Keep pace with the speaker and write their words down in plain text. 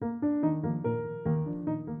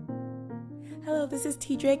this is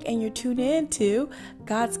T. Drake, and you're tuned in to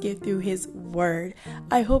God's Gift Through His Word.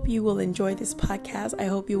 I hope you will enjoy this podcast. I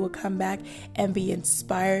hope you will come back and be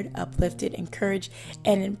inspired, uplifted, encouraged,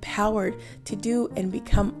 and empowered to do and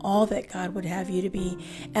become all that God would have you to be.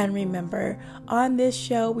 And remember, on this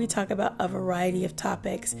show, we talk about a variety of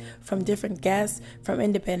topics, from different guests, from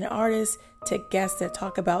independent artists, to guests that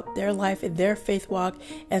talk about their life and their faith walk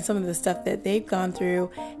and some of the stuff that they've gone through,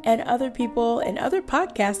 and other people and other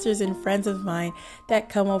podcasters and friends of mine that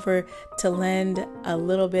come over to lend a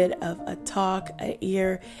little bit of a talk, an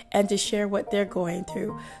ear, and to share what they're going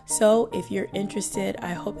through. So if you're interested,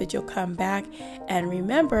 I hope that you'll come back, and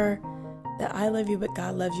remember that I love you, but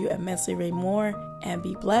God loves you immensely way more, and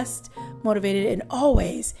be blessed, motivated, and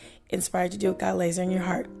always inspired to do what God lays on your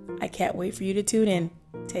heart. I can't wait for you to tune in.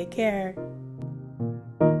 Take care.